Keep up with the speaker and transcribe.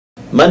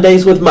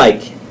Mondays with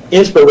Mike,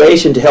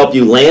 inspiration to help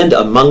you land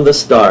among the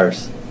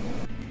stars.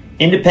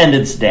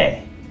 Independence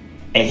Day,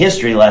 a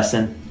history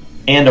lesson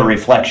and a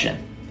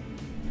reflection.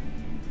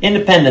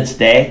 Independence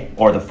Day,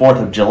 or the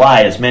 4th of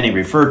July as many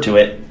refer to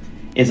it,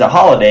 is a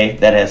holiday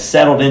that has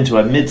settled into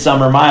a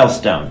midsummer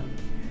milestone,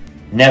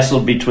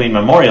 nestled between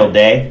Memorial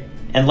Day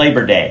and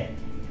Labor Day.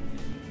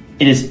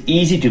 It is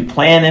easy to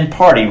plan and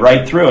party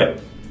right through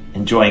it,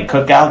 enjoying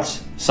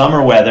cookouts,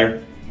 summer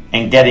weather,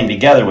 and getting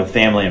together with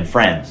family and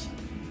friends.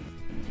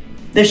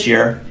 This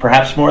year,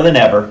 perhaps more than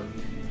ever,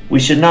 we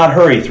should not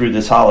hurry through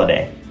this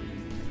holiday.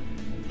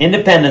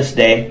 Independence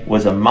Day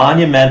was a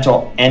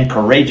monumental and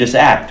courageous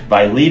act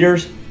by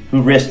leaders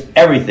who risked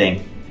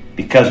everything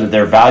because of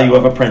their value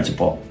of a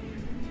principle.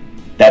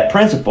 That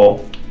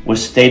principle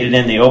was stated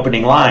in the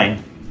opening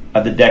line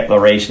of the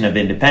Declaration of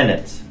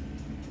Independence.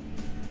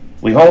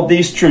 We hold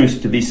these truths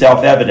to be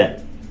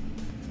self-evident: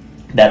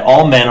 that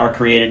all men are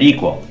created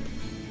equal,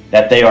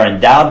 that they are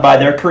endowed by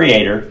their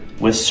Creator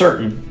with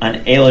certain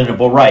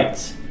unalienable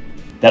rights,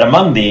 that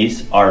among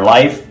these are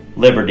life,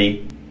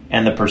 liberty,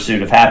 and the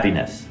pursuit of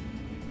happiness.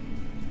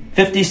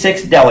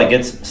 56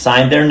 delegates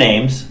signed their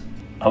names,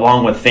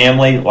 along with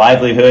family,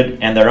 livelihood,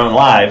 and their own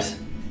lives,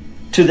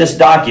 to this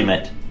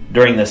document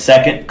during the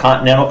Second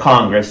Continental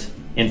Congress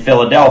in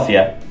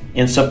Philadelphia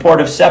in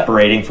support of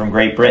separating from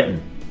Great Britain.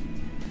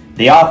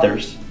 The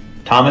authors,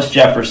 Thomas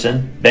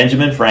Jefferson,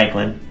 Benjamin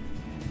Franklin,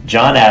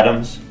 John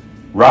Adams,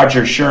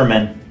 Roger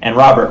Sherman, and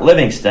Robert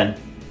Livingston,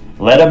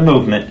 led a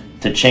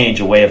movement to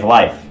change a way of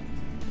life.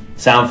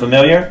 Sound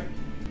familiar?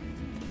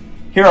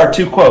 Here are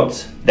two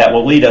quotes that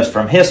will lead us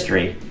from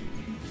history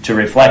to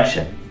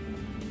reflection.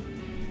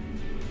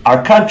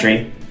 Our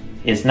country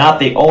is not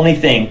the only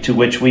thing to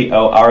which we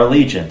owe our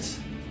allegiance.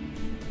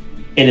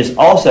 It is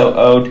also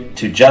owed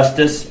to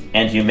justice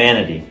and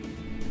humanity.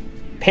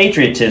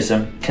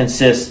 Patriotism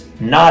consists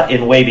not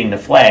in waving the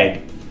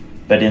flag,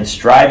 but in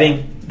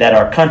striving that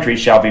our country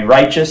shall be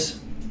righteous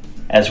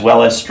as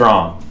well as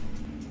strong.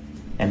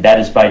 And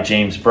that is by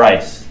James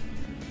Bryce.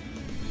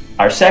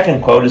 Our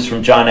second quote is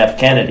from John F.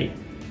 Kennedy.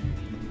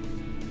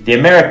 The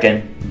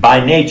American, by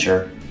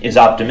nature, is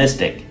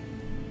optimistic.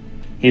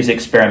 He is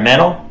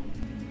experimental,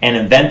 an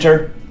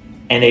inventor,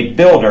 and a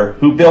builder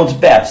who builds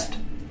best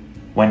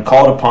when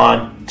called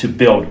upon to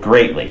build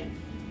greatly.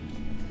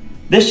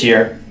 This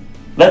year,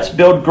 let's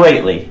build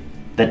greatly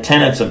the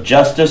tenets of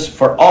justice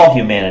for all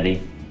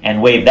humanity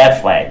and wave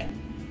that flag.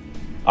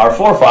 Our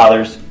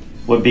forefathers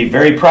would be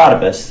very proud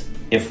of us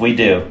if we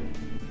do.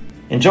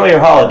 Enjoy your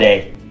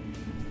holiday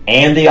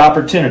and the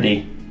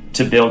opportunity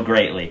to build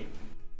greatly.